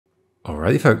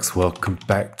Alrighty folks, welcome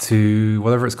back to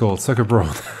whatever it's called,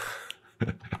 Sokobrawn.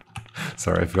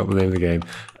 Sorry, I forgot the name of the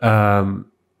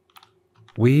game.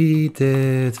 We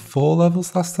did 4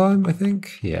 levels last time, I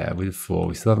think. Yeah, we did 4.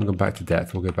 We still haven't gone back to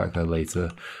depth. We'll go back there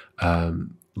later.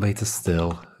 Later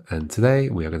still. And today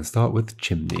we are going to start with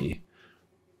Chimney.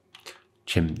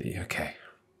 Chimney, okay.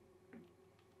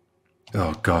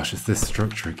 Oh gosh, it's this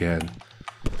structure again.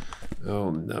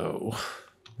 Oh no.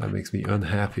 That makes me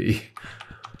unhappy.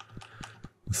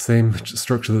 The same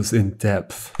structure that's in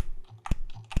depth.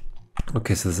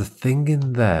 Okay, so there's a thing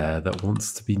in there that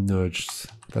wants to be nudged.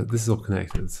 This is all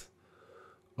connected.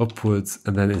 Upwards,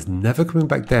 and then it's never coming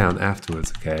back down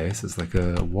afterwards, okay? So it's like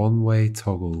a one-way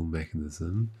toggle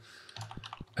mechanism.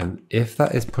 And if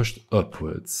that is pushed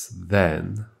upwards,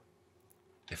 then...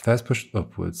 If that's pushed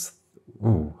upwards...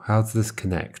 Oh, how does this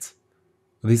connect?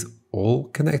 Are these all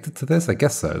connected to this? I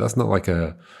guess so. That's not like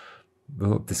a... They're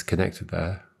not disconnected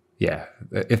there. Yeah,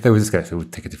 if they were disconnected, it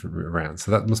would take a different route around. So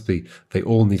that must be, they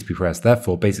all need to be pressed.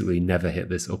 Therefore, basically never hit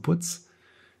this upwards.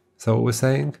 Is that what we're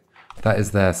saying? That is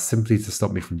there simply to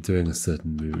stop me from doing a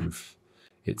certain move,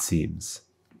 it seems.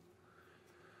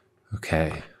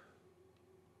 Okay.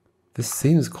 This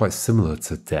seems quite similar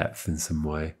to depth in some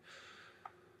way.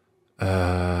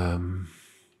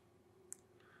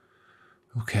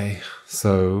 Okay,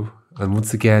 so, and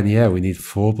once again, yeah, we need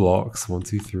 4 blocks. 1,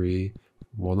 2, 3,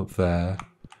 1 up there.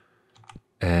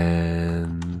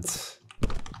 And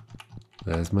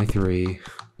there's my 3.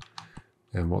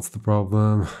 And what's the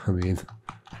problem? I mean, there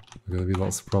are going to be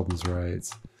lots of problems, right?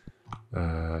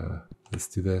 Let's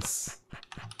do this.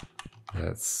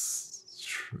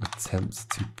 Let's attempt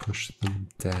to push them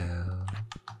down.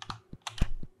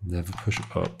 Never push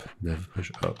up. Never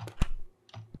push up.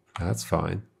 That's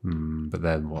fine. But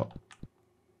then what?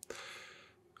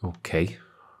 Okay.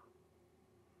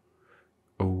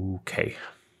 Okay.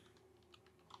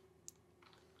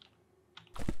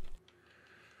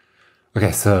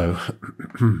 Okay, so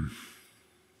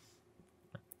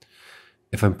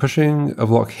if I'm pushing a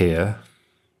block here,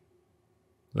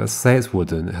 let's say it's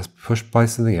wooden, it has to be pushed by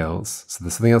something else. So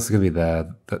there's something else that's going to be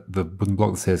there. The wooden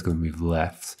block that's here is going to move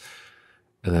left.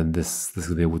 And then this is going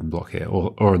to be a wooden block here,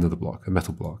 or another block, a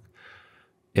metal block.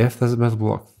 If there's a metal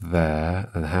block there,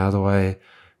 then how do I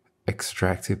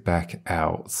extract it back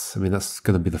out? I mean, that's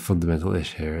going to be the fundamental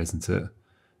issue here, isn't it?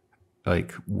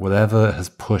 Like, whatever has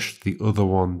pushed the other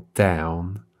one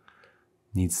down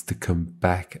needs to come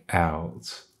back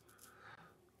out.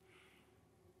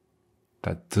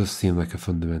 That does seem like a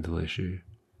fundamental issue.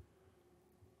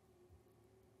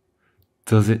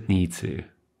 Does it need to?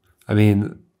 I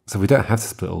mean, so we don't have to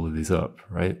split all of these up,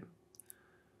 right?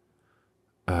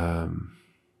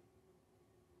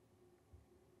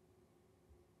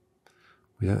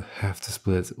 We don't have to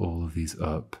split all of these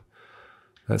up.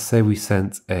 Let's say we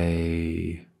sent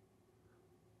a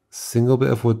single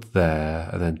bit of wood there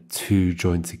and then 2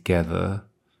 joined together.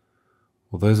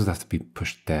 Well, those would have to be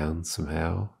pushed down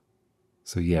somehow.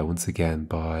 So yeah, once again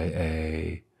by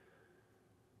a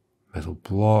metal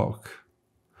block.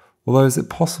 Although, is it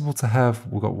possible to have,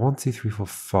 we've got 1, 2, 3, 4,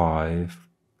 5.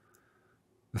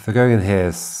 If they're going in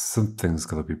here, something's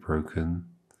got to be broken.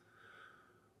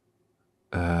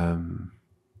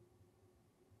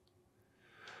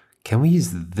 Can we use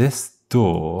this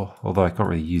door? Although I can't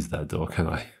really use that door, can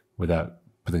I? Without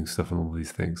putting stuff on all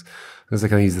these things. Because I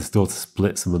can use this door to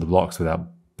split some of the blocks without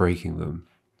breaking them.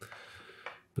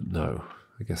 But no,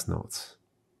 I guess not.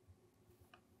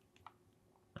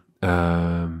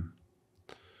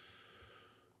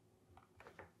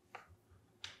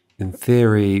 In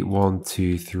theory, 1,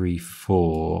 2, 3,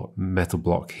 4, metal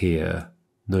block here.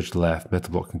 Nudge left,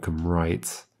 metal block can come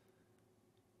right.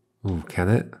 Oh, can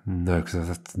it? No, because I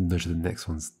have to nudge the next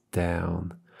ones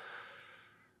down.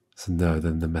 So no,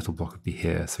 then the metal block would be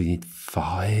here. So we need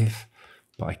 5,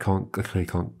 but I clearly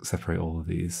can't separate all of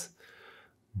these.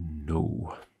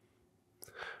 No.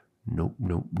 Nope,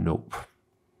 nope, nope.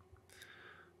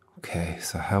 Okay,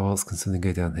 so how else can something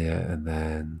go down here and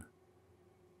then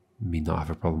me not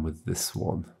have a problem with this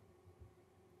one?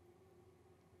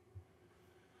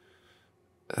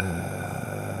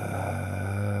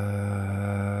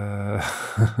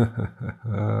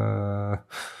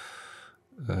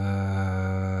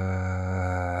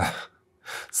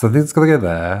 Something's got to go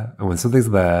there, and when something's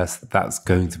there, that's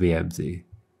going to be empty.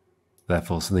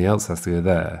 Therefore, something else has to go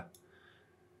there.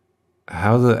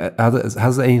 How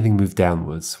does anything move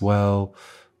downwards? Well,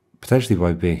 potentially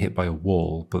by being hit by a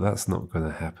wall, but that's not going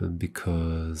to happen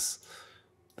because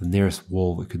the nearest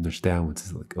wall that could nudge downwards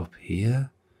is like up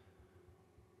here.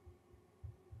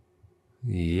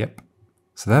 Yep.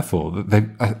 So therefore,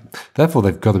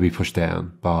 they've got to be pushed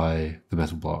down by the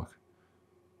metal block.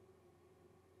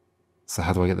 So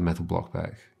how do I get the metal block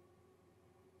back?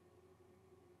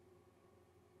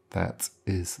 That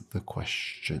is the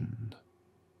question.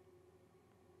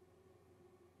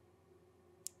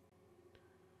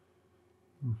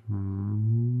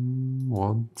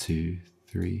 One, two,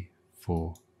 three,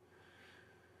 four.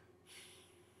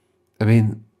 I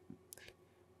mean,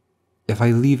 if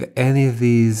I leave any of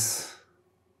these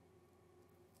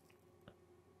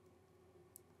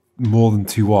more than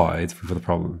 2 wide, we've got a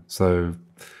problem. So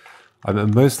I'm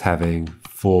at most having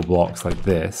 4 blocks like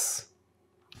this,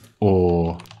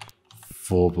 or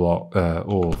 3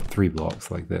 blocks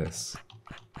like this.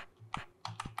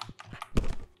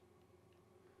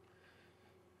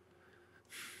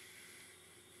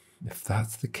 If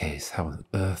that's the case, how on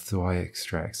earth do I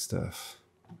extract stuff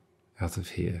out of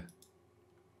here?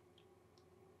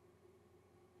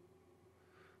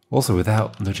 Also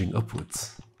without nudging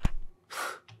upwards.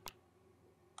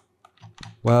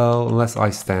 Well, unless I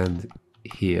stand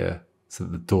here so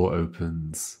that the door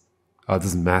opens. Oh, it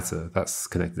doesn't matter. That's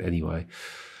connected anyway.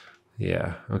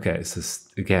 Yeah, okay, so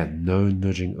again, no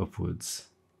nudging upwards.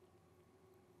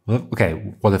 Well,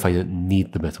 okay, what if I don't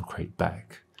need the metal crate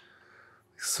back?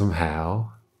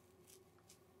 Somehow.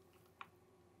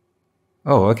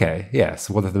 Oh, okay, yeah,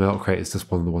 so what if the metal crate is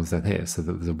just one of the ones down here? So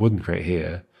there's a wooden crate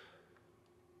here.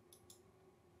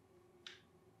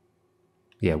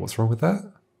 Yeah, what's wrong with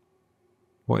that?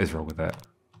 What is wrong with that?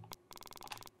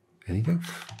 Anything?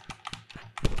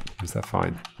 Or is that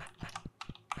fine?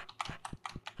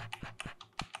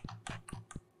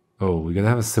 Oh, we're going to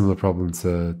have a similar problem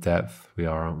to depth. We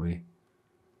are, aren't we?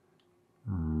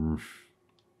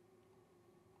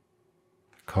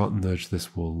 Can't nudge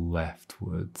this wall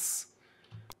leftwards.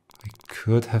 I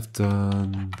could have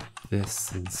done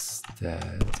this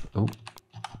instead. Oh,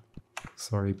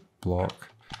 sorry, block.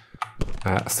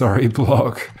 Sorry,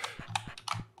 block.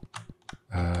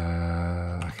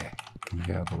 Okay, can you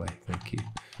get out of the way? Thank you.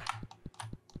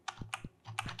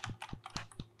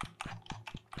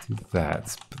 Do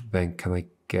that, but then can I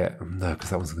get... No, because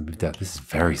that one's going to move down. This is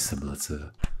very similar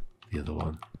to the other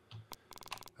one.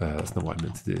 That's not what I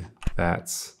meant to do.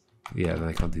 That's... Yeah, then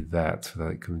I can't do that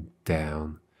without it coming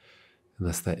down.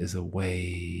 Unless there is a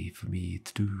way for me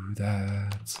to do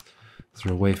that. Is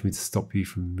there a way for me to stop you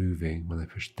from moving when I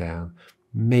push down?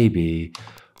 Maybe.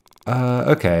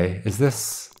 Okay, is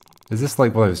this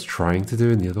like what I was trying to do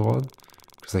in the other one?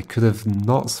 Because I could have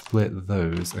not split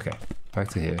those. Okay, back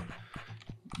to here.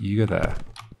 You go there.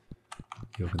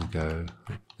 You're gonna go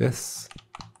like this.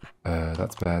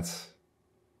 That's bad.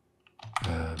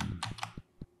 I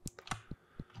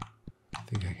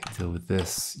think I can deal with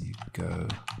this. You go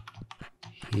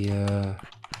here.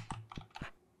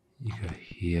 You go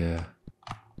here.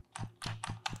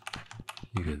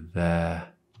 You go there.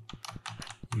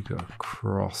 You go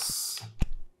across.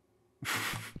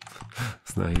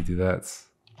 That's not how you do that.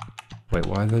 Wait,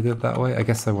 why did I do it that way? I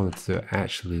guess I wanted to do it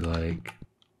actually like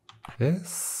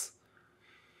this?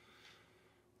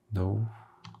 No.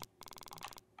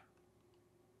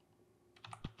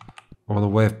 I want a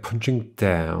way of punching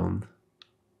down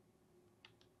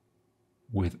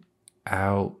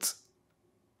without...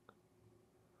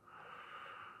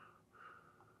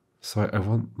 So I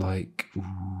want like...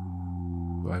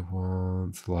 Ooh, I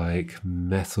want like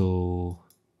metal...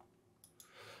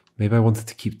 Maybe I wanted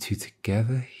to keep 2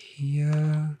 together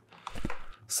here.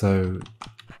 So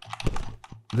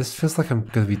this feels like I'm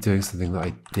going to be doing something that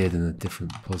I did in a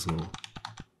different puzzle.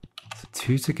 So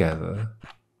 2 together.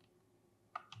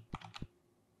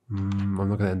 I'm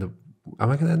not going to end up... Am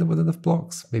I going to end up with enough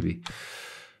blocks? Maybe.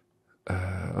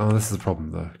 Oh, this is a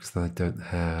problem though, because then I don't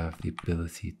have the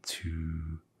ability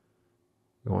to...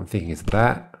 What I'm thinking is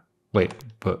that... Wait,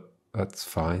 but that's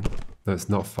fine. No, it's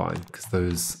not fine, because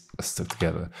those are stuck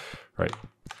together. Right.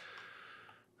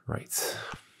 Right.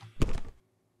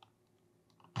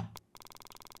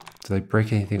 Did I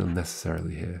break anything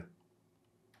unnecessarily here?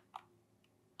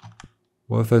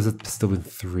 What if those had still been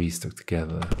 3 stuck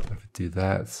together? If I could do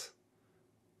that,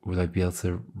 would I be able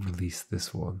to release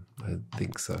this one? I don't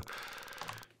think so.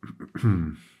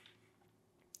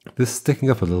 This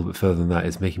sticking up a little bit further than that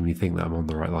is making me think that I'm on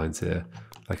the right lines here.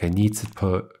 Like I need to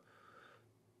put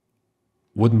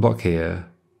wooden block here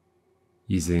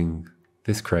using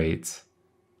this crate,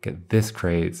 get this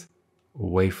crate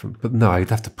away from... But no, I'd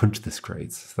have to punch this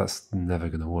crate. So that's never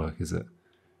going to work, is it?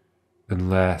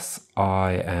 Unless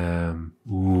I am...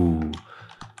 Ooh.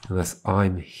 Unless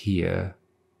I'm here.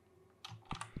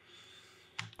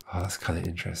 Oh, that's kind of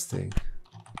interesting.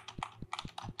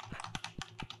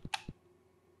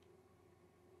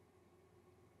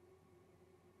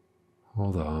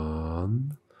 Hold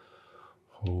on.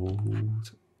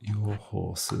 Hold your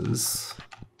horses.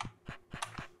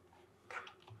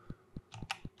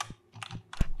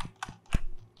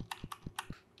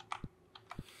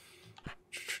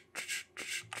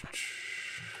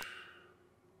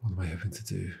 What am I hoping to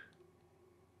do?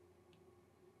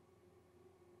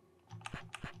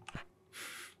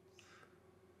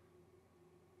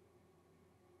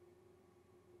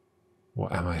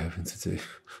 What am I hoping to do?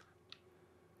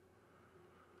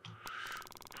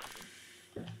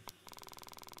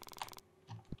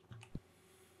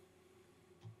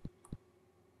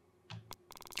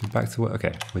 Get back to what?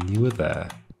 Okay, when you were there,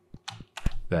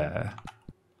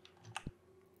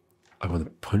 I want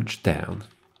to punch down,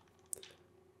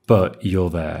 but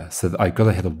you're there, so I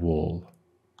gotta hit a wall.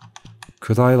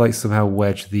 Could I like somehow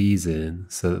wedge these in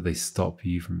so that they stop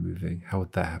you from moving? How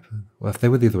would that happen? Well, if they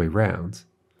were the other way around.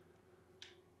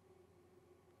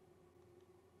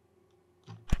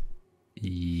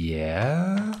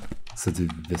 Yeah. So do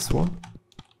this one.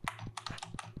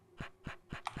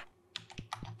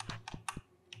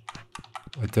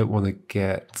 I don't want to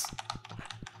get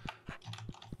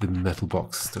the metal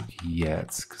box stuck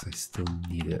yet because I still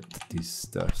need it to do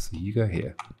stuff. So you go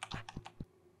here.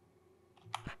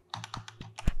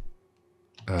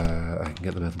 I can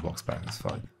get the metal box back, that's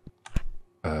fine.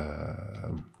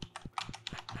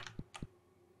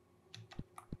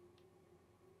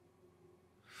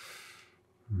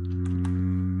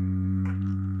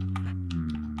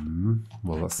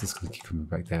 Well, that's just going to keep coming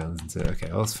back down, isn't it?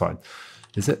 Okay, well, that's fine.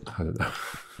 Is it? I don't know.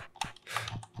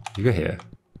 You go here.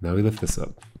 Now we lift this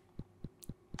up.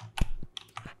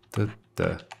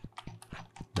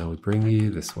 Now we bring you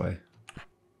this way.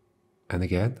 And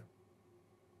again.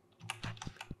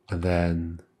 And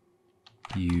then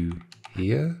you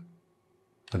here.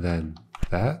 And then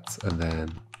that. And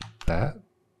then that.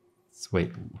 So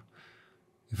wait.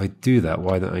 If I do that,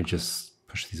 why don't I just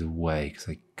push these away? Because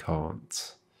I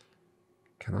can't.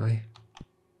 Can I?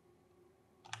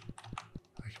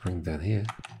 I can bring them down here.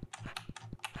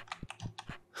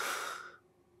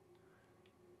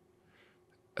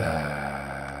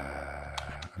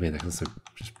 I mean, I can also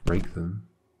just break them.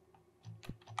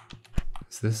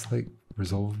 Is this like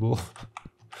resolvable?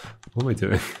 What am I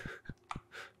doing?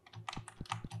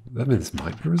 I mean, this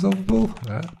might be resolvable.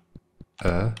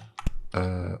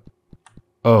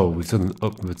 Oh, we've done an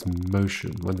upwards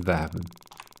motion. When did that happen?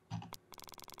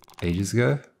 Ages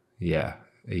ago? Yeah,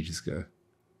 ages ago.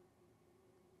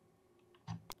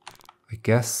 I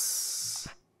guess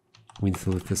we need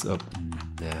to lift this up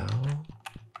now.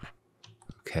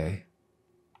 Okay.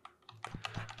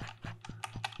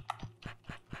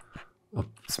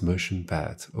 Upwards motion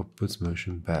bad. Upwards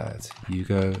motion bad. You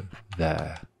go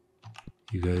there.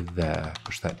 You go there.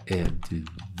 Push that in. Do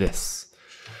this.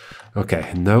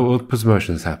 Okay, no upwards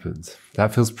motion has happened.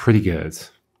 That feels pretty good.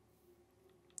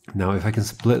 Now, if I can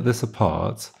split this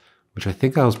apart, which I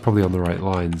think I was probably on the right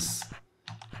lines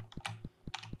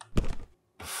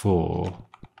before,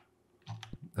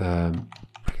 I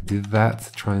can do that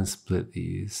to try and split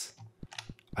these.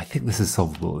 I think this is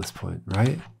solvable at this point,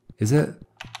 right? Is it?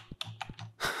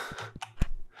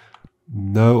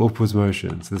 No upwards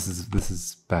motion. So this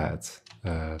is bad.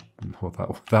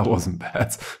 Well, that wasn't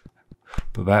bad,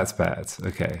 but that's bad.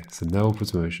 Okay, so no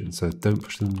upwards motion. So don't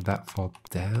push them that far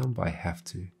down, but I have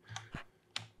to.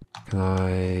 Can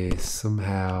I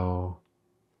somehow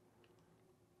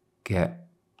get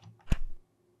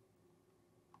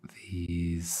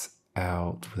these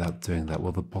out without doing that?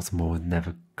 Well, the bottom one would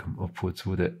never come upwards,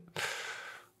 would it?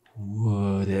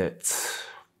 Would it?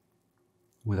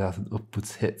 Without an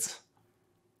upwards hit.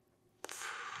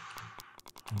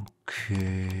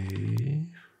 Okay.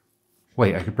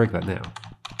 Wait, I could break that now.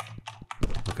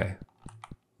 Okay.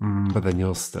 But then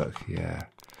you're stuck, yeah.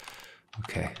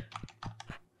 Okay.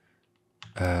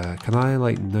 Can I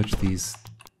like nudge these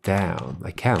down? I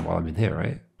can while I'm in here,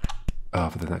 right? Oh,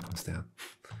 but then that comes down.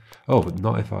 Oh, but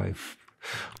not if I...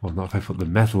 Well, not if I put the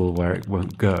metal where it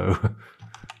won't go.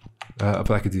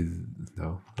 But I could do...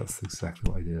 No, that's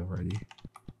exactly what I did already.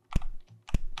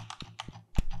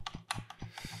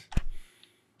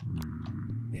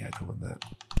 Yeah, I don't want that.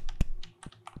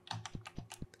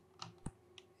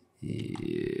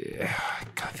 Yeah,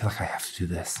 I feel like I have to do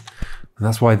this. And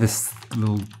that's why this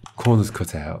little corner's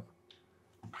cut out.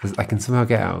 Because I can somehow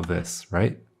get out of this,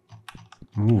 right?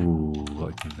 Ooh,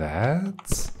 like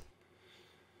that.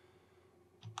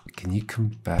 Can you come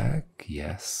back?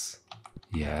 Yes.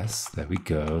 Yes, there we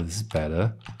go. This is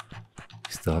better.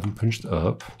 We still haven't punched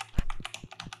up.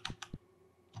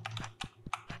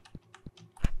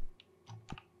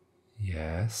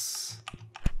 Yes.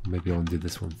 Maybe I want to do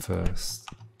this one first.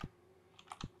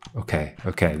 Okay,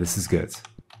 okay, this is good.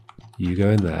 You go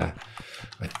in there.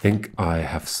 I think I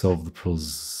have solved the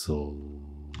puzzle.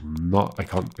 I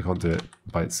can't do it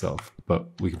by itself, but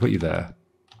we can put you there,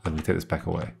 and we take this back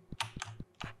away.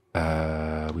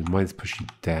 We might push you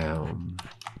down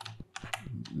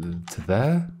to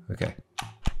there. Okay.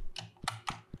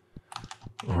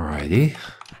 Alrighty.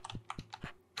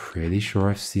 Pretty sure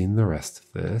I've seen the rest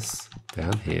of this.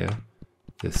 Down here,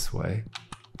 this way,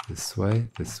 this way,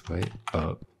 this way,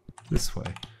 up, this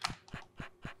way.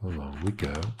 Along we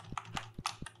go.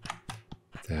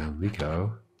 Down we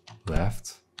go.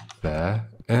 Left, there,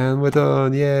 and we're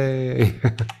done. Yay!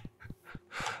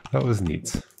 That was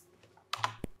neat.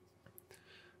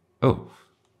 Oh,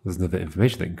 there's another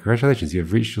information thing. Congratulations, you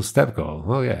have reached your step goal.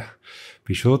 Oh yeah.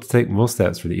 Be sure to take more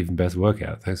steps for an even better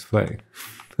workout. Thanks for playing.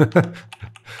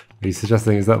 Are you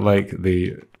suggesting, is that like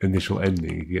the initial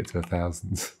ending? You get to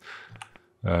 1,000.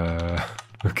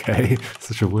 Okay,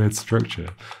 such a weird structure.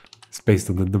 It's based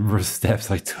on the number of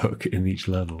steps I took in each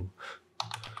level.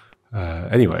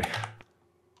 Anyway,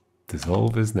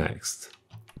 dissolve is next,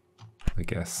 I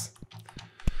guess.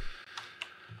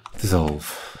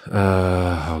 Dissolve.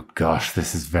 Oh gosh,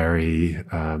 this is very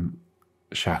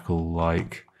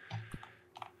shackle-like.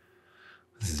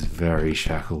 This is very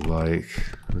shackle-like.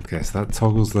 Okay, so that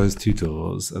toggles those two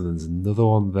doors, and there's another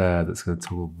one there that's going to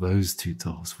toggle those two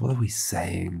doors. What are we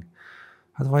saying?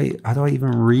 How do I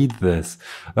even read this?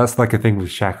 That's like a thing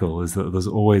with shackle, is that there's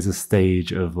always a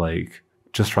stage of like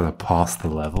just trying to pass the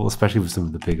level, especially with some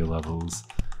of the bigger levels.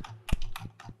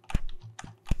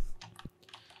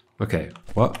 Okay,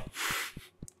 what?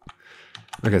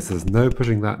 Okay, so there's no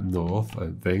pushing that north, I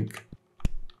don't think.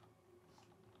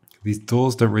 These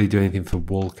doors don't really do anything for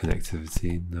wall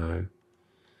connectivity, no.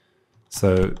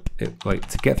 So,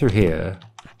 to get through here,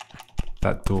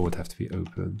 that door would have to be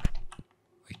open.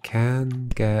 Can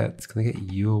I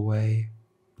get you away?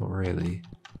 Not really.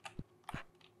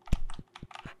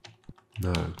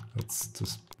 No, that's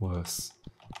just worse.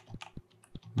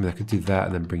 I mean, I could do that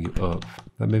and then bring you up.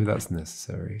 Maybe that's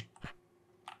necessary.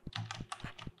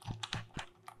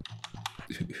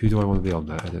 Who do I want to be on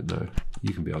that? I don't know.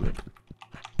 You can be on it.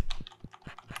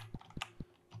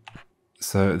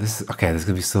 So this is, okay, there's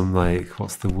going to be some like,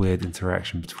 what's the weird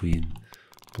interaction between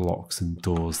blocks and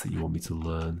doors that you want me to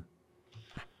learn?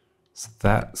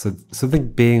 So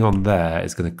something being on there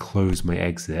is going to close my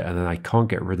exit, and then I can't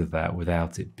get rid of that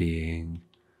without it being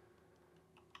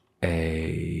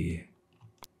a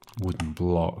wooden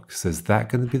block. So is that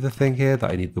going to be the thing here,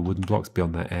 that I need the wooden blocks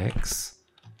beyond that X?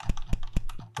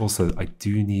 Also, I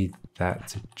do need that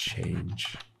to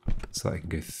change so that I can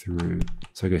go through.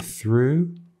 So I go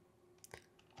through.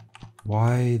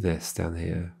 Why this down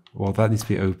here? Well, that needs to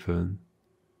be open.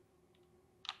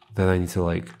 Then I need to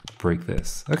like break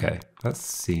this. Okay, that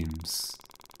seems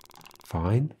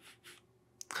fine.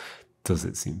 Does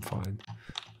it seem fine?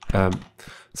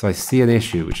 So I see an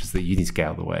issue, which is that you need to get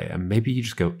out of the way, and maybe you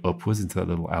just go upwards into that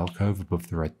little alcove above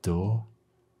the red door.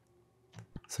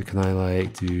 So can I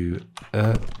like do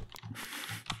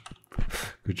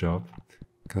good job.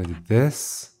 Can I do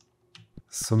this?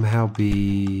 Somehow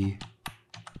be,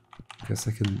 I guess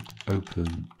I can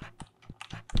open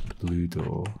the blue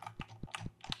door.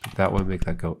 But that won't make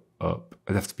that go up.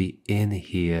 I'd have to be in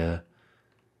here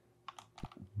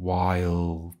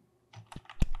while,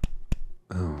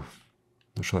 oh,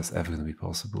 not sure that's ever going to be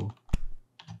possible.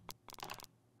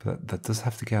 But that does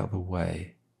have to get out of the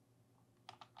way.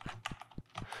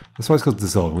 That's why it's called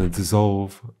dissolve. I'm going to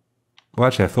dissolve. Well,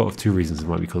 actually, I thought of two reasons it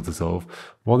might be called dissolve.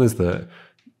 One is that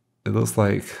it looks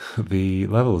like the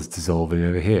level is dissolving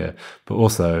over here, but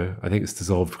also I think it's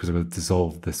dissolved because I'm going to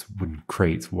dissolve this wooden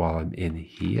crate while I'm in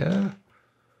here.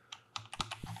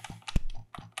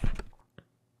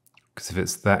 Because if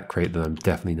it's that crate, then I'm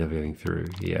definitely never getting through.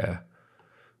 Yeah.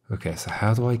 Okay, so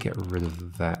how do I get rid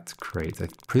of that crate? I'm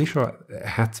pretty sure it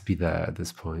had to be there at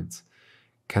this point.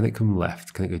 Can it come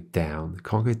left? Can it go down? It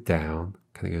can't go down.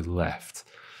 Can it go left?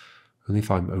 Only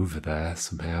if I'm over there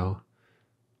somehow.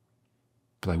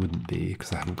 But I wouldn't be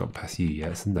because I haven't got past you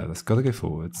yet. So no, that's got to go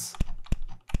forwards.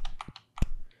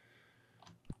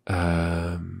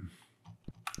 Now,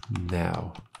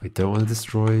 I don't want to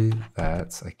destroy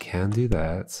that. I can do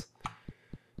that.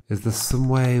 Is there some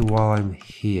way while I'm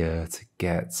here to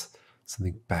get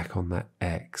something back on that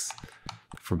X?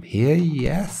 From here,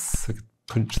 yes. I could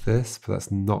punch this, but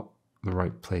that's not the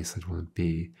right place I'd want to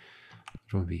be.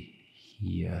 I'd want to be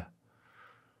here.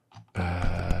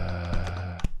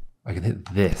 I can hit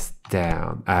this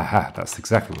down. Aha, that's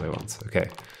exactly what I want. Okay.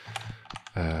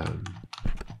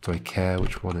 Do I care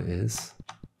which one it is?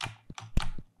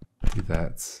 Do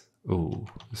that. Oh,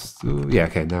 yeah,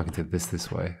 okay, now I can take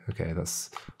this way. Okay,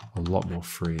 that's a lot more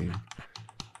freeing.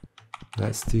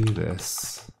 Let's do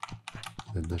this.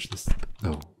 Then nudge this.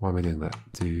 Oh, why am I doing that?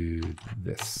 Do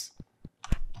this.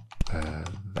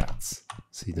 That.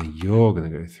 So you know you're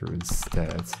going to go through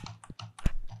instead.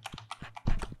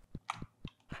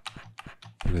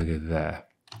 I'm going to go there.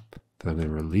 Then I'm going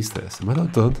to release this. Am I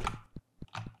not done?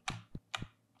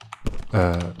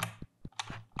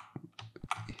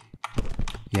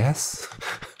 Yes?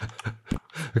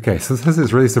 Okay, sometimes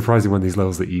it's really surprising when these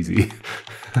levels are easy.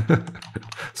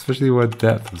 Especially when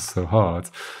depth is so hard.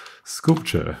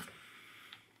 Sculpture.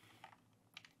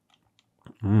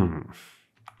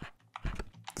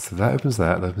 So that opens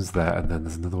that, and then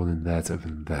there's another one in there to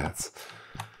open that.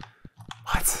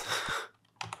 What?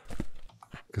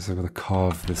 Because I'm going to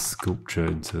carve this sculpture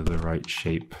into the right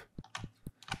shape.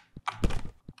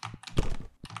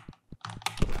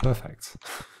 Perfect.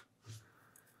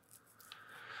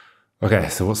 Okay,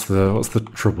 so what's the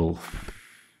trouble?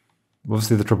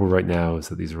 Obviously the trouble right now is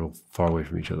that these are all far away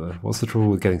from each other. What's the trouble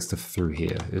with getting stuff through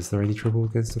here? Is there any trouble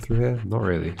with getting stuff through here? Not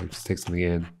really. I just take something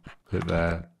in, put it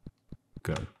there,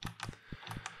 go.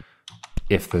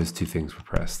 If those two things were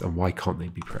pressed, and why can't they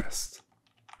be pressed?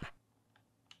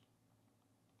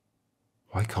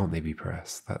 Why can't they be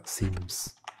pressed? That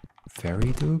seems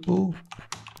very doable.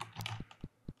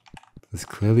 There's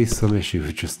clearly some issue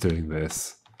with just doing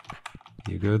this.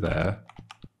 You go there.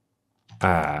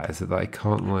 Ah, is it that I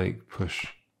can't like push?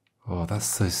 Oh, that's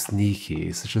so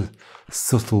sneaky. Such a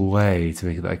subtle way to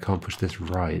make it that I can't push this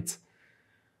right.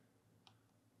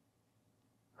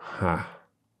 Huh.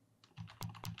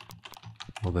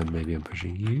 Well then maybe I'm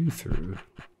pushing you through.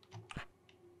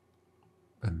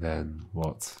 And then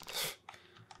what?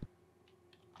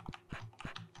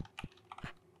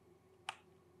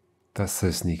 That's so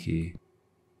sneaky.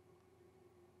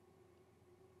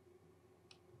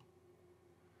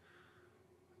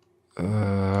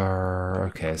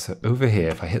 Okay, so over here,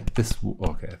 if I hit this wall,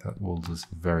 okay, that wall does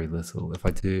very little. If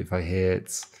I hit,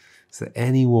 is there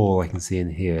any wall I can see in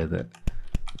here that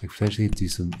I could potentially do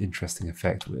some interesting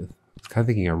effect with? I was kind of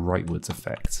thinking a rightwards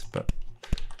effect, but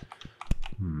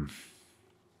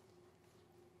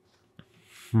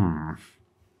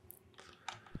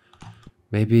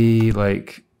maybe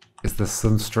like, is there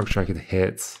some structure I could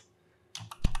hit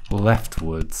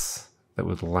leftwards that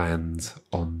would land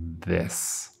on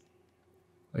this?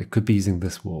 I could be using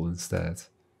this wall instead.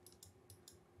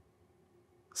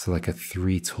 So like a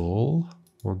 3 tall.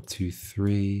 1, 2,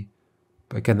 3.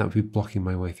 But again, that would be blocking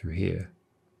my way through here.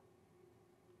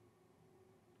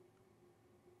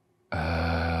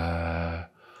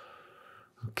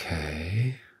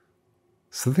 Okay.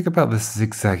 Something about this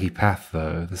zigzaggy path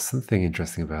though. There's something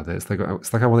interesting about it. It's like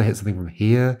I want to hit something from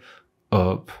here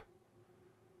up.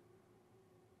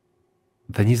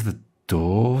 Then use the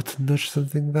door to nudge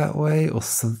something that way or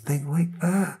something like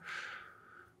that.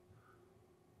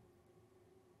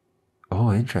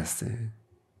 Oh, interesting.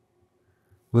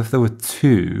 Well, if there were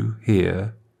 2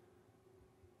 here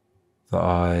that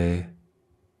I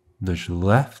nudge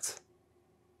left,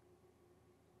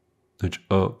 nudge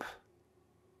up,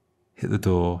 hit the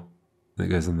door, and it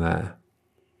goes in there.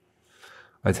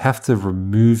 I'd have to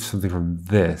remove something from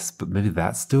this, but maybe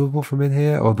that's doable from in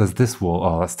here. Or there's this wall.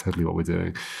 Oh, that's totally what we're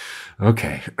doing.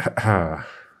 Okay.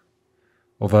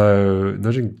 Although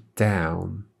nudging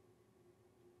down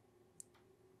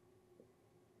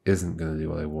isn't going to do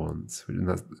what I want.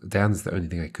 Down is the only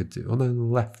thing I could do. Oh no,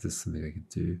 left is something I could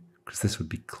do because this would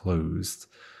be closed.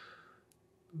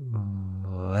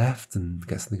 Left and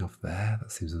get something off there.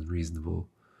 That seems unreasonable.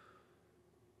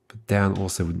 But down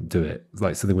also wouldn't do it.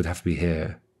 Like something would have to be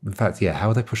here. In fact, yeah, how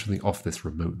would I push something off this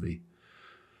remotely?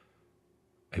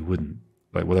 I wouldn't.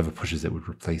 Like whatever pushes it would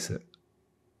replace it.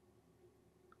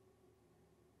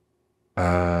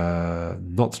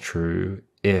 Not true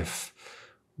if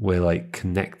we're like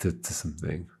connected to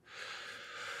something.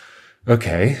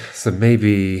 Okay, so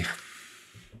maybe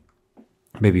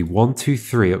 1, 2,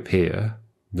 3 up here,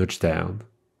 nudge down.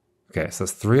 Okay, so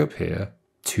that's 3 up here,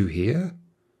 2 here.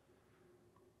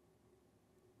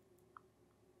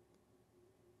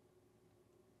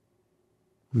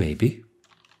 Maybe.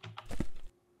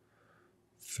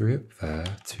 3 up there,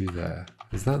 2 there.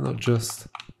 Is that not just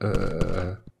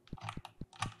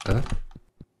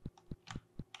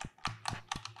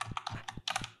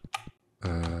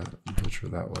not sure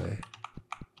that way.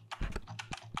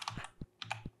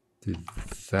 Do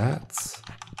that.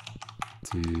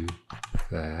 Do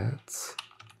that.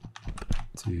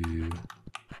 Do.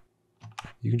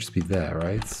 You can just be there,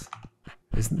 right?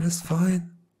 Isn't this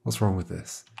fine? What's wrong with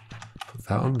this? Put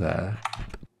that on there.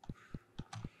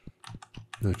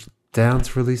 Nudge down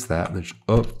to release that. Nudge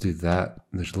up, do that.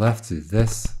 Nudge left, do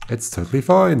this. It's totally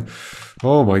fine.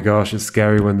 Oh my gosh, it's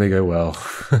scary when they go well.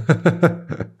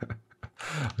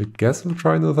 I guess we'll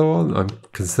try another one. I'm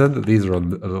concerned that these are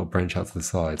on a little branch out to the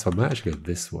side, so I might actually go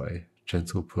this way.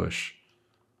 Gentle push.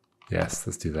 Yes,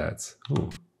 let's do that. Ooh.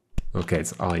 Okay,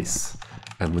 it's ice.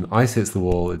 And when ice hits the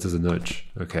wall, it does a nudge.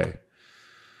 Okay.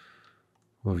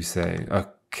 What are we saying?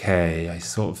 Okay, I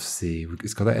sort of see.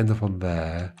 It's got to end up on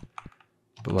there.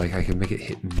 But like, I can make it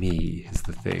hit me is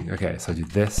the thing. Okay, so I do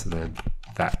this and then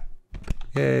that.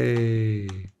 Yay!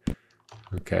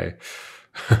 Okay.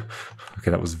 Okay,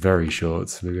 that was very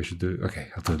short. Maybe I should do... Okay,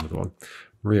 I'll do another one.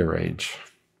 Rearrange.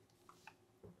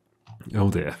 Oh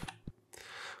dear.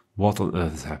 What on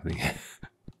earth is happening here?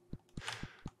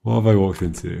 What have I walked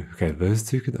into? Okay, those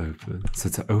two can open. So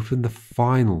to open the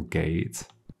final gate,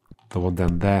 the one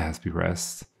down there has to be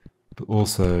pressed. But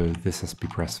also, this has to be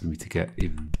pressed for me to get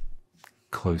even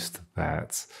close to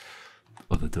that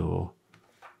other door.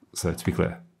 So to be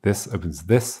clear, this opens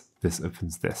this, this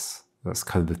opens this. That's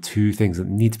kind of the two things that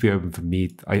need to be open for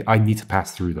me. I need to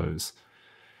pass through those.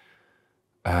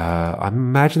 I'm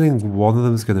imagining one of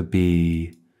them is going to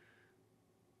be...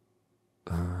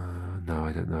 no,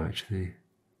 I don't know actually.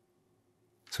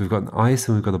 So we've got an ice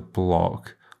and we've got a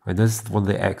block. I noticed one of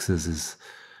the X's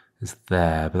is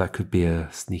there, but that could be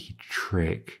a sneaky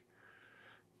trick.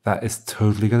 That is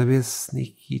totally going to be a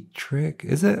sneaky trick,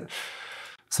 is it?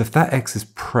 So if that X is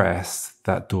pressed,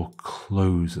 that door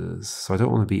closes. So I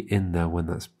don't want to be in there when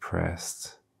that's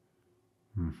pressed.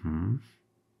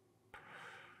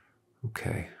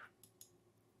 Okay.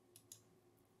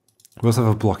 We also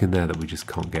have a block in there that we just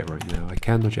can't get right now. I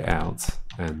can nudge it out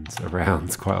and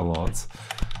around quite a lot,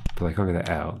 but I can't get it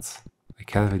out. I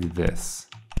can if I do this,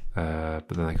 but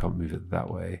then I can't move it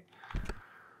that way.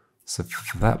 So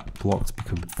for that block to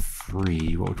become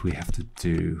 3, what would we have to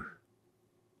do?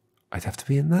 I'd have to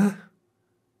be in there?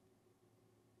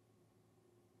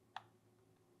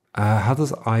 How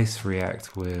does ice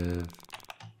react with...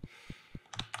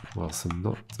 Well, some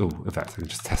not... Oh, in fact, I can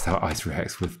just test how ice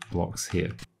reacts with blocks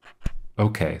here.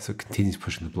 Okay, so it continues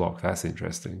pushing the block. That's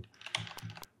interesting.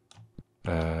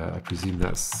 I presume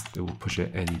it will push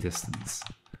it any distance.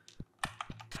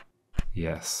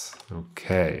 Yes.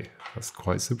 Okay. That's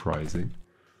quite surprising.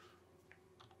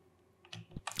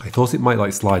 I thought it might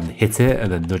like slide and hit it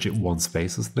and then nudge it one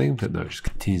space or something, but no, it just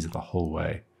continues it the whole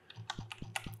way.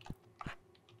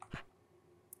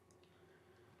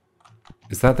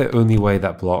 Is that the only way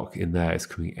that block in there is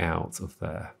coming out of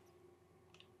there?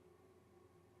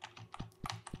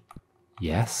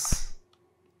 Yes.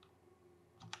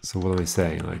 So what am I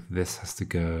saying? Like this has to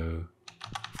go,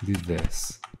 if I do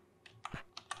this,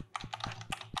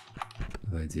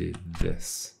 and I do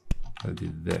this, I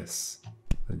do this,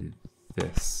 I do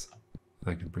this,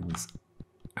 and I can bring this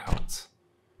out.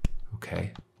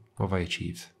 Okay, what have I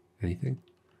achieved? Anything?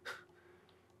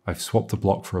 I've swapped a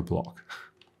block for a block.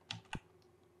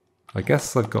 I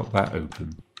guess I've got that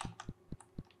open.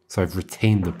 So I've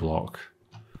retained the block.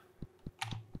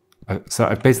 So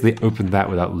I've basically opened that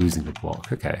without losing the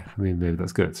block. Okay, I mean, maybe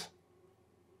that's good.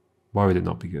 Why would it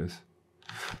not be good?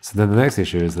 So then the next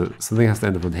issue is that something has to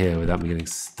end up on here without me getting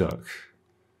stuck.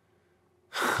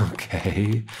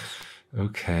 Okay.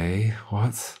 Okay,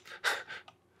 what?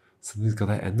 Something's got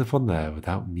to end up on there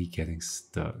without me getting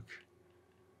stuck.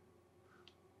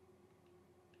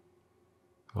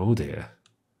 Oh dear.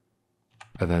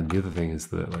 And then the other thing is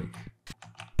that, like,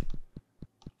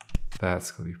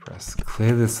 that's going to be pressed.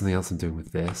 Clearly there's something else I'm doing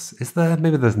with this. Is there?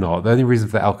 Maybe there's not. The only reason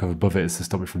for the alcove above it is to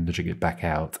stop me from nudging it back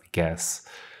out, I guess.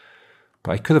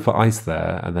 But I could have put ice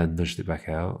there and then nudged it back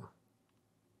out.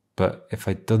 But if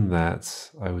I'd done that,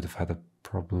 I would have had a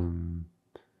problem.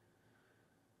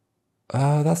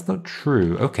 That's not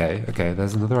true. Okay, okay,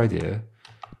 there's another idea.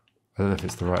 I don't know if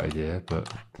it's the right idea,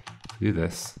 but do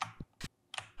this.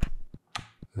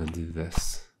 And then do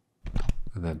this.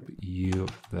 And then put you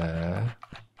up there.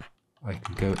 I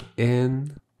can go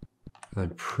in, and I'm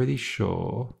pretty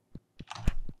sure...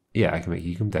 Yeah, I can make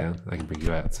you come down. I can bring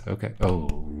you out. Okay. Oh,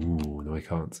 ooh, no I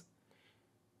can't.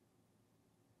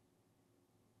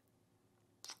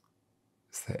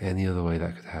 Is there any other way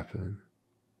that could happen?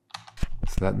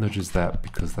 So that nudges that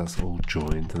because that's all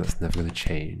joined, and that's never going to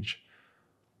change.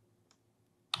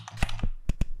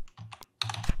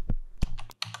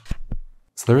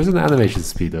 So there is an animation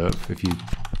speed up if you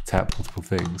tap multiple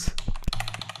things.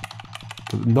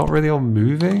 But not really on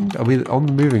moving. I mean, on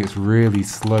moving, it's really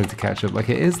slow to catch up. Like,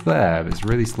 it is there, but it's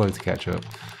really slow to catch up.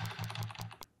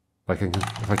 Like,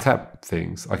 if I tap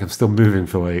things, like, I'm still moving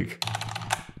for, like,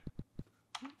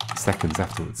 seconds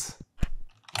afterwards.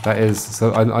 That is,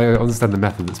 so I understand the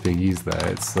method that's being used there.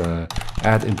 It's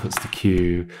add inputs to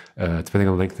queue, depending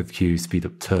on the length of queue, speed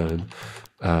up turn.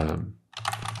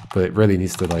 But it really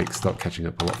needs to like start catching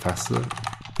up a lot faster.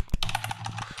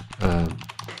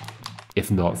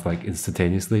 If not like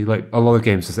instantaneously. Like a lot of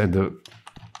games just end up,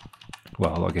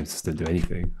 well, a lot of games just don't do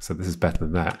anything. So this is better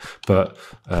than that. But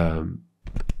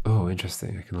oh,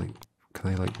 interesting. Can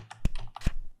I like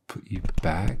put you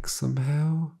back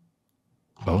somehow?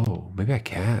 Oh, maybe I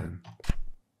can.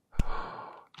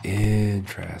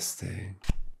 Interesting.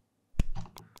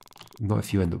 Not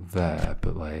if you end up there,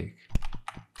 but like...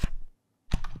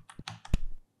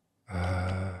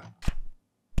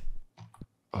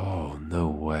 oh, no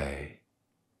way.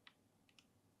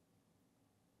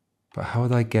 But how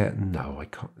would I get... No, I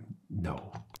can't...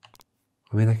 No.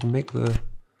 I mean, I can make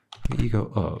you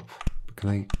go up, but can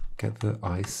I get the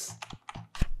ice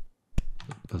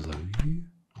below you?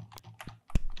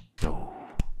 No.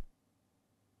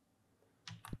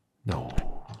 No,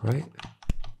 right?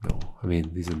 No. I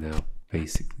mean, these are now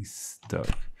basically stuck.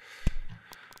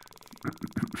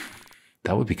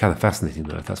 That would be kind of fascinating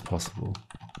though, if that's possible.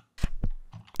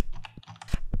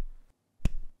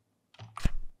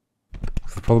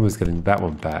 The problem is getting that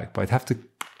one back, but I'd have to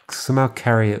somehow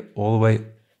carry it all the way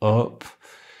up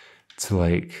to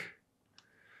like...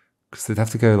 Because they'd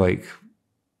have to go like...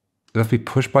 They'd have to be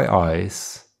pushed by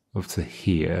ice up to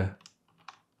here.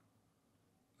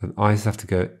 Then ice have to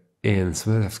go in,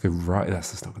 so they have to go right.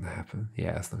 That's just not going to happen.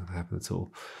 Yeah, that's not going to happen at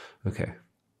all. Okay.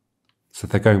 So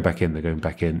if they're going back in, they're going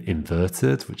back in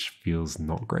inverted, which feels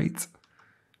not great.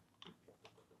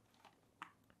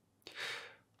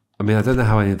 I mean, I don't know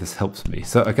how any of this helps me.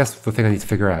 So I guess the thing I need to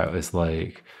figure out is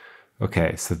like,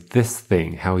 okay, so this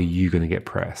thing, how are you going to get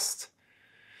pressed?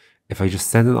 If I just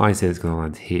send an ice in, it's going to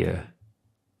land here.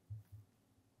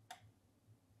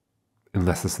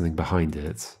 Unless there's something behind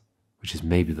it, which is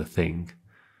maybe the thing.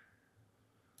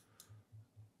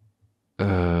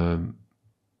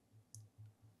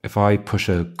 If I push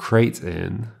a crate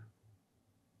in,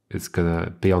 it's gonna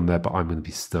be on there, but I'm gonna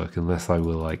be stuck unless I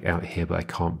were like out here, but I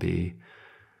can't be.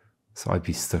 So I'd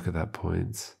be stuck at that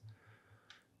point.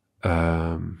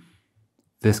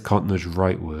 This can't nudge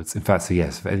rightwards. In fact, so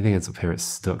yes, if anything ends up here, it's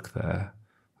stuck there.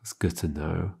 That's good to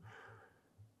know.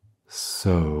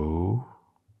 So...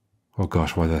 Oh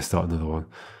gosh, why did I start another one?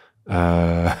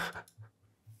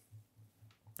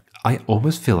 I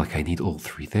almost feel like I need all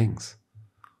three things.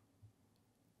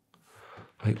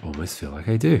 I almost feel like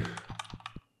I do.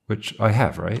 Which I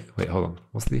have, right? Wait, hold on.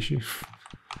 What's the issue?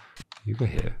 You go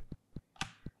here.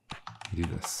 You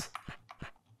do this.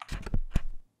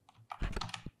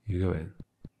 You go in.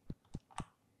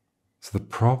 So the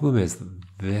problem is that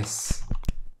this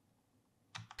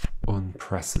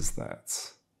unpresses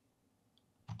that.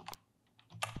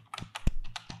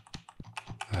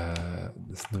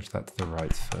 Let's nudge that to the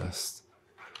right first.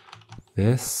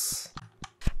 This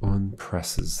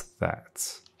unpresses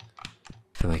that.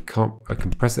 And I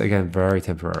can press it again very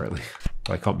temporarily,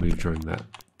 but I can't move during that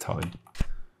time.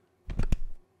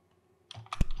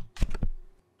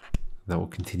 That will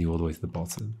continue all the way to the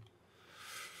bottom.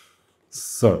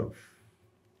 So,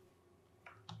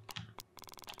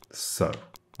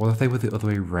 what if they were the other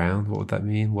way around? What would that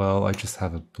mean? Well, I just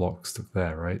have a block stuck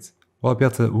there, right? Well, I'd be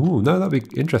able to... Ooh, no, that'd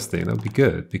be interesting. That would be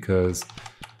good, because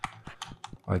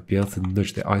I'd be able to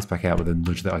nudge the ice back out, but then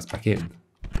nudge the ice back in.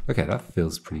 Okay, that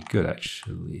feels pretty good,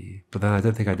 actually. But then I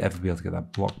don't think I'd ever be able to get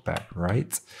that block back,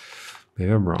 right?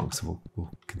 Maybe I'm wrong, so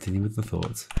we'll continue with the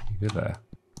thoughts. You go there.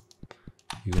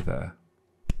 You go there.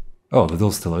 Oh, the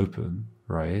door's still open,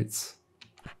 right?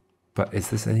 But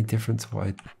is this any different to what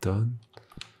I'd done?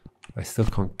 I still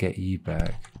can't get you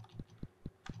back.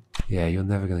 Yeah, you're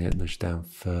never going to get nudged down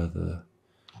further.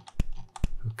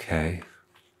 Okay.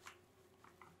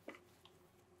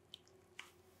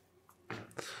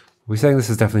 We're saying this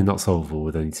is definitely not solvable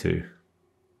with only two.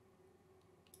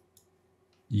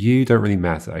 You don't really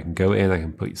matter. I can go in, I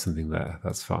can put something there.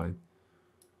 That's fine.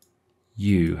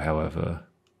 You, however,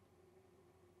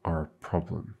 are a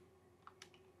problem.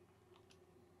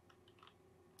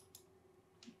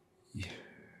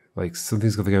 Like,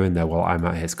 something's got to go in there while I'm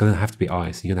out here. It's going to have to be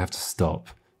ice. You're going to have to stop.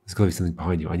 There's got to be something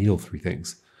behind you. I need all three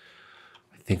things.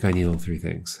 I think I need all three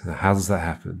things. Now, how does that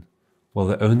happen? Well,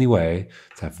 the only way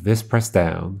to have this pressed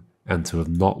down and to have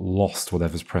not lost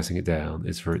whatever's pressing it down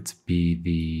is for it to be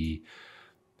the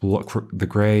block,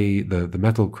 the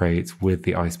metal crate with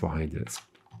the ice behind it.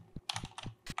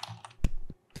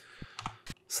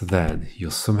 So then,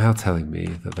 you're somehow telling me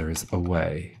that there is a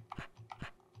way.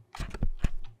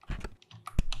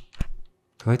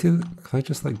 Can I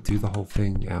just like do the whole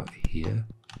thing out here?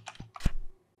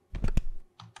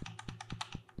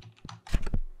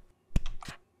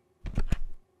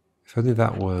 If only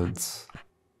that weren't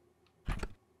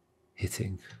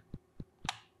hitting.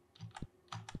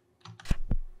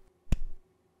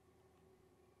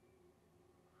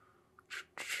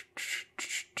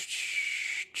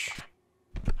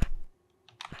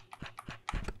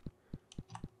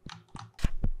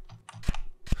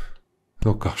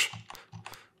 Oh gosh,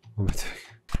 what am I doing?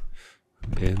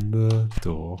 I'm in the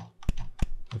door.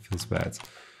 That feels bad.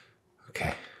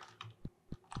 Okay.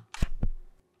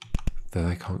 Then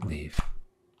I can't leave.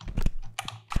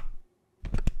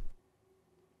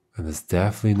 And there's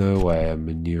definitely no way I'm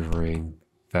maneuvering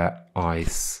that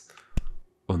ice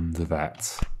under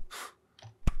that.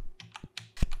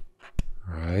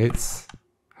 Right?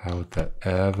 How would that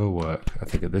ever work? I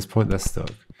think at this point they're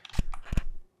stuck.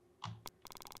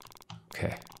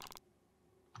 Okay.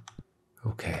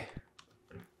 Okay.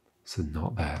 So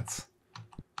not that.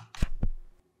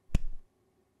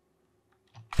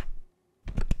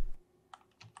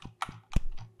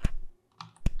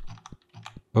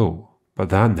 Oh, but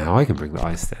that now I can bring the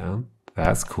ice down.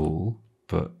 That's cool.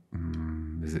 But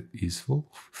is it useful?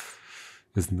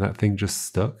 Isn't that thing just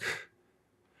stuck?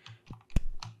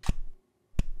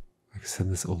 I can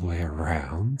send this all the way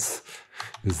around.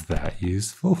 Is that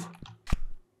useful?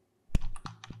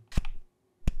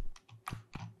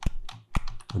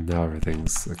 And now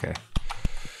everything's okay.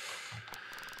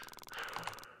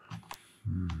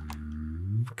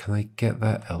 Can I get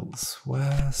that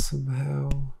elsewhere somehow?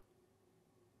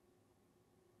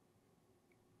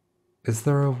 Is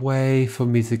there a way for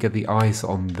me to get the ice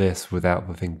on this without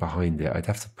the thing behind it? I'd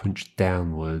have to punch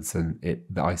downwards and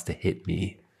the ice to hit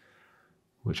me,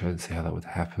 which I don't see how that would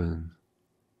happen.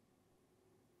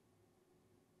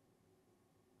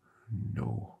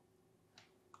 No.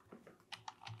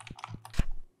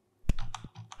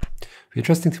 It'd be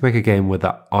interesting to make a game where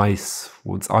the ice,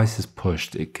 once ice is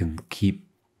pushed, it can keep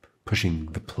pushing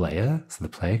the player, so the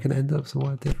player can end up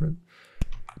somewhere different.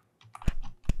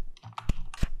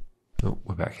 Oh,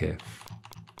 we're back here.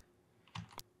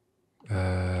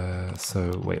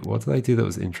 So wait, what did I do that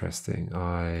was interesting?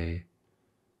 I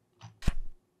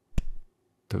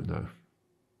don't know.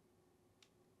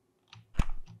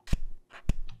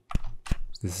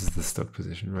 This is the stuck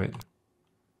position, right?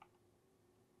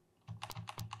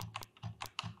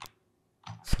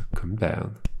 So come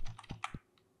down.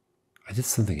 I did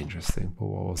something interesting, but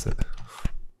what was it?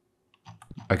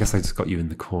 I guess I just got you in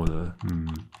the corner.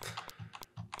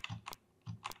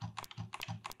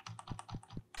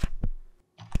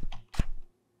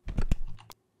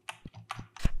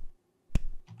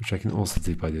 Which I can also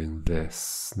do by doing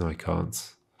this. No, I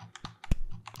can't.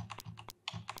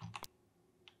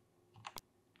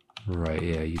 Right,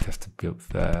 yeah, you'd have to be up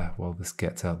there while this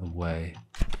gets out of the way.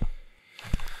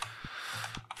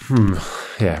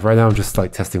 Yeah, right now I'm just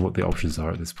like testing what the options are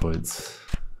at this point.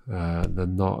 They're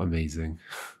not amazing.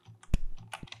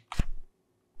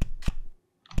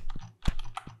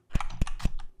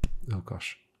 Oh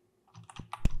gosh.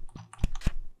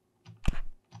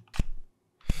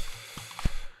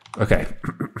 Okay.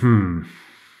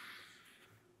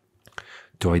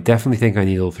 Do I definitely think I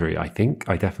need all three? I think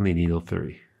I definitely need all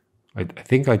three. I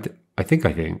think I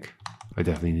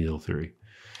definitely need all three.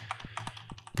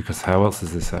 Because how else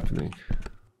is this happening?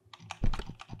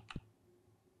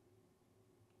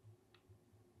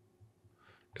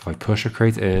 If I push a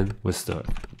crate in, we're stuck.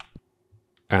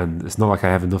 And it's not like I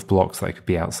have enough blocks that I could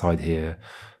be outside here.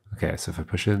 Okay, so if I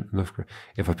push in enough,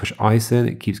 if I push ice in,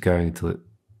 it keeps going until it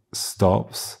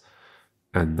stops.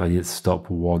 And I need to stop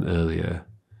one earlier.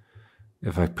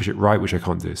 If I push it right, which I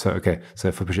can't do. So, okay, so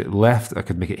if I push it left, I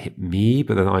could make it hit me,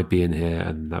 but then I'd be in here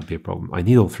and that'd be a problem. I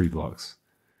need all three blocks.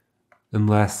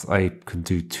 Unless I can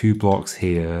do 2 blocks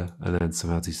here and then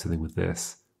somehow do something with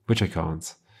this, which I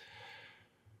can't.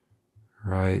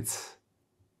 Right.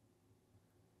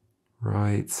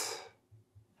 Right.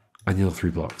 I need all 3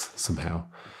 blocks somehow.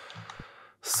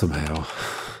 Somehow.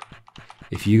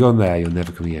 If you go in there, you're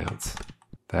never coming out.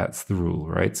 That's the rule,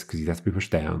 right? Because you'd have to be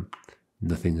pushed down.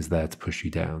 Nothing is there to push you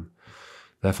down.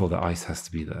 Therefore, the ice has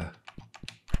to be there.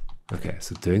 Okay,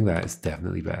 so doing that is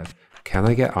definitely bad. Can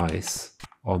I get ice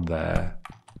on there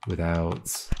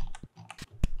without...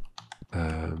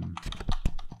 I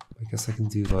guess I can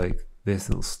do like this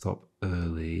and it'll stop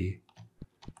early.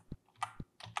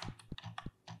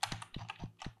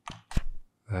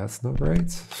 That's not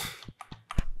great.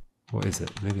 What is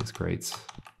it? Maybe it's great.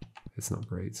 It's not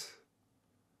great.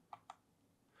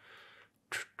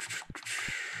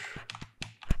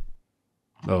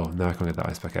 Oh, now I can't get the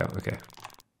ice back out. Okay.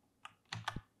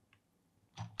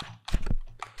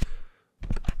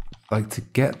 Like, to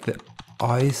get the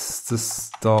ice to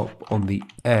stop on the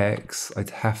X, I'd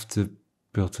have to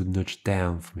be able to nudge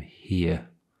down from here.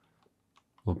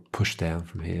 Or push down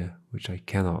from here, which I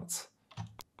cannot. So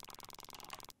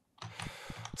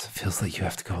it feels like you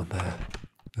have to go on there.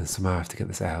 And somehow I have to get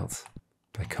this out.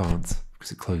 But I can't,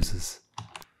 because it closes.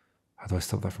 How do I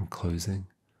stop that from closing?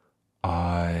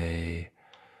 Or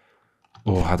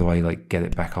how do I like get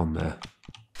it back on there?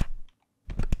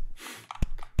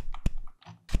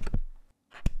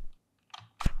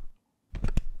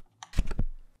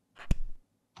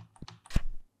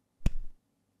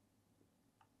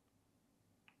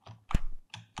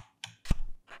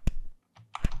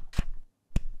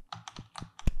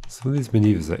 Some of these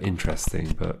maneuvers are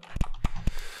interesting, but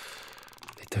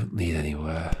they don't lead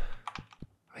anywhere.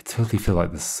 I totally feel like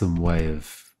there's some way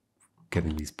of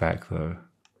getting these back, though.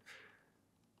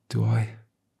 Do I?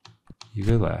 You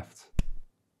go left.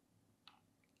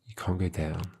 You can't go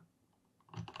down.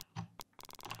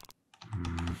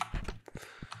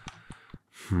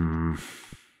 Am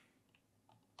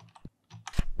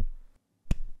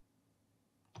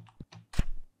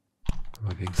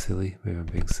I being silly? Maybe I'm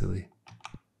being silly.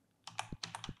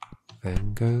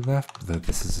 Then go left. No,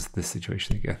 this is just this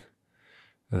situation again.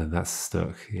 And then that's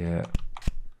stuck, yeah.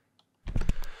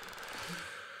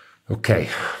 Okay.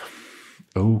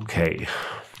 Okay.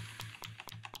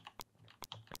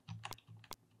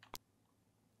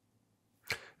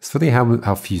 It's funny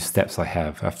how few steps I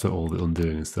have after all the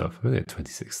undoing and stuff. I only had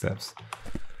 26 steps.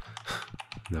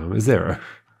 Now I'm at 0.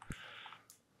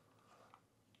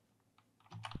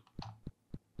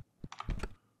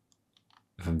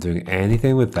 If I'm doing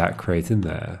anything with that crate in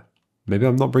there, maybe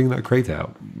I'm not bringing that crate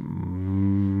out.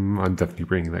 I'm definitely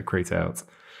bringing that crate out.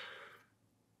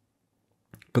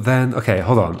 But then, okay,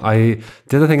 hold on. I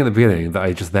did a thing at the beginning that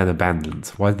I just then abandoned.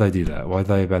 Why did I do that? Why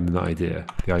did I abandon that idea?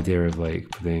 The idea of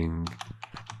like putting,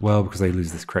 well, because I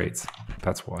lose this crate.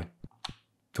 That's why.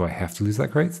 Do I have to lose that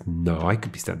crate? No, I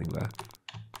could be standing there.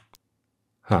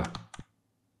 Huh.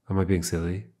 Am I being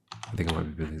silly? I think I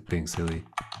might be being silly.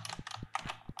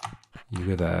 You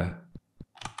go there.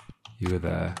 You go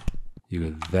there. You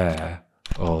go there.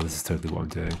 Oh, this is totally what I'm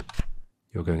doing.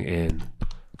 You're going in.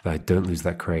 But I don't lose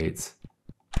that crate.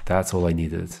 That's all I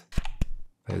needed.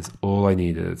 That is all I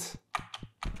needed.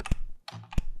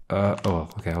 Oh,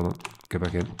 okay, hold on. Go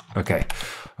back in. Okay.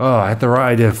 Oh, I had the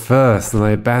right idea first and I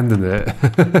abandoned it.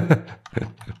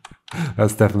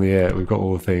 That's definitely it. We've got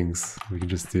all the things. We can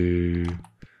just do...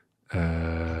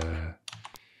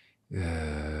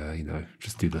 you know,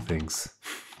 just do the things.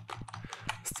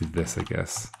 Let's do this, I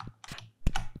guess.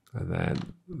 And then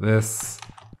this.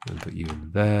 And put you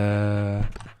in there.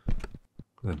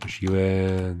 And then push you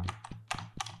in.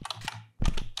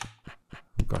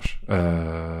 Oh gosh.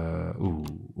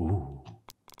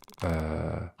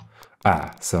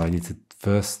 So I need to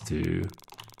first do,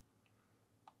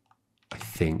 I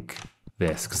think,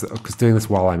 this. Because doing this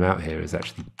while I'm out here is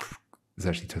actually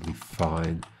totally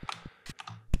fine.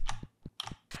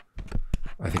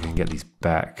 I think I can get these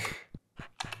back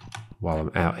while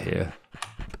I'm out here.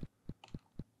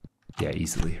 Yeah,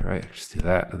 easily, right? Just do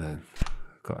that, and then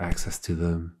I've got access to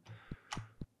them.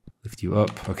 Lift you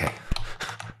up. Okay.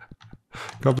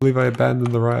 Can't believe I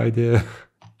abandoned the right idea.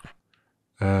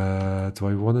 Do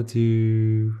I want to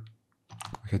do...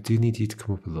 Like, I do need you to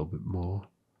come up a little bit more.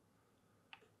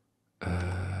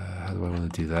 How do I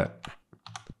want to do that?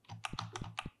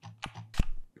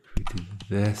 We do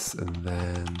this, and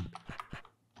then...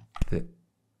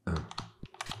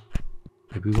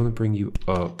 Maybe we want to bring you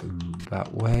up in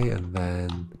that way, and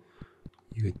then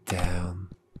you go down.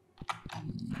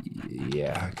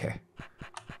 Yeah, okay.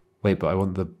 Wait, but I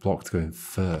want the block to go in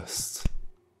first.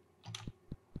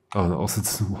 Oh, that also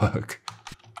doesn't work.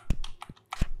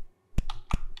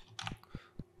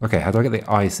 Okay, how do I get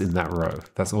the ice in that row?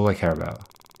 That's all I care about.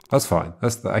 That's fine.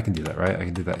 I can do that, right? I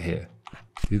can do that here.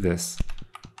 Do this.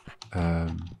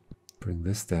 Bring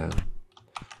this down.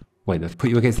 Wait, no, put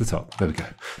you against the top. There we go.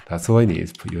 That's all I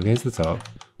need. Put you against the top.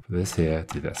 Put this here.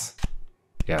 Do this.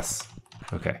 Yes.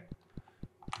 Okay.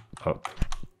 Up.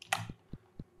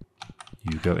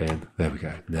 You go in. There we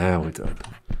go. Now we're done.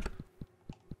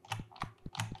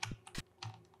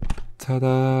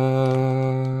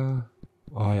 Ta-da!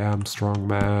 I am strong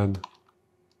man.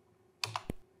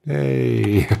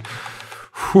 Hey!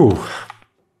 Whew.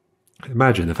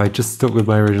 Imagine if I just stuck with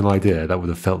my original idea, that would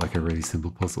have felt like a really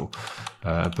simple puzzle.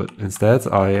 But instead,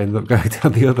 I ended up going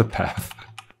down the other path.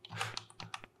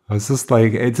 I was just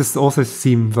like, it just also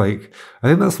seemed like, I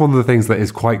think that's one of the things that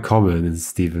is quite common in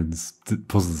Stephen's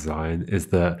puzzle design, is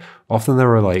that often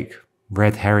there are like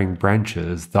red herring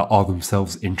branches that are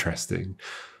themselves interesting.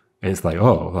 And it's like,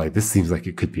 oh, like this seems like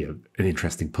it could be an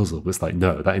interesting puzzle. But it's like,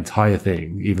 no, that entire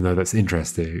thing, even though that's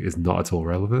interesting, is not at all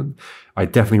relevant. I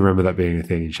definitely remember that being a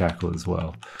thing in Shackle as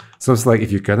well. So it's like,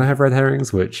 if you're going to have red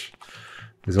herrings, which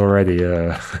is already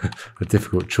a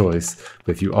difficult choice,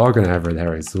 but if you are going to have red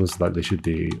herrings, it's almost like they should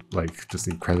be like just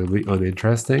incredibly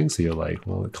uninteresting. So you're like,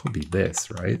 well, it can't be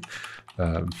this, right?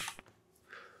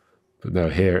 But no,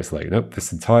 here it's like, nope,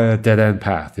 this entire dead-end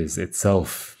path is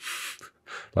itself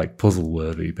like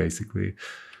puzzle-worthy, basically.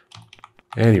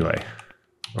 Anyway,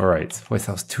 all right. Wait,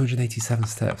 that was 287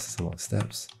 steps. That's a lot of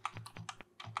steps.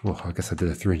 Well, I guess I did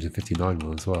a 359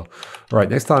 one as well. All right,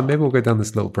 next time, maybe we'll go down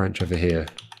this little branch over here,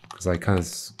 because I kind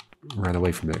of ran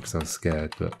away from it because I was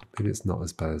scared, but maybe it's not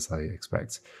as bad as I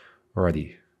expect.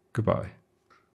 Alrighty, goodbye.